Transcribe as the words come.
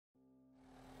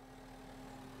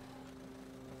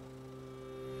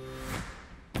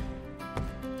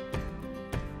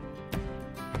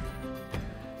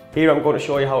Here I'm going to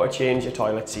show you how to change your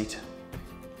toilet seat.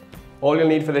 All you'll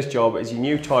need for this job is your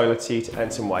new toilet seat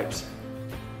and some wipes.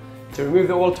 To remove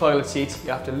the old toilet seat,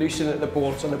 you have to loosen the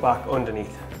bolts on the back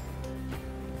underneath.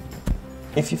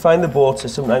 If you find the bolts are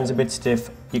sometimes a bit stiff,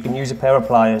 you can use a pair of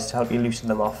pliers to help you loosen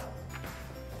them off.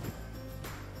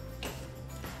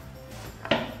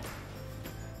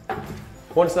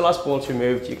 Once the last bolt's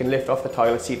removed, you can lift off the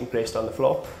toilet seat and place it on the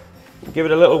floor. Give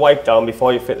it a little wipe down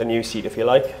before you fit the new seat if you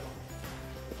like.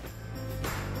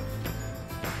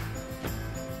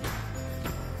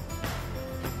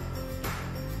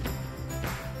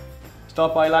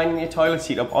 Start by lining your toilet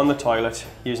seat up on the toilet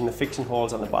using the fixing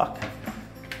holes on the back.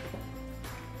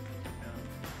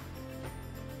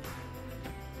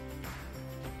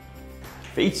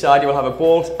 For each side you will have a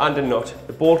bolt and a nut.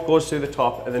 The bolt goes through the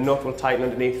top and the nut will tighten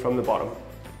underneath from the bottom.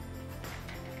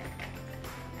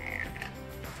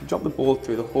 So drop the bolt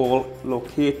through the hole,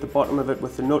 locate the bottom of it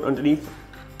with the nut underneath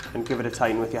and give it a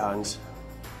tighten with your hands.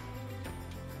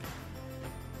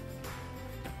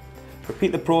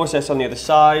 Repeat the process on the other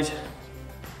side.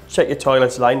 Check your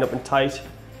toilet's lined up and tight.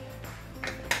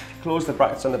 Close the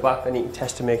brackets on the back and you can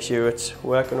test to make sure it's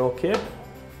working okay.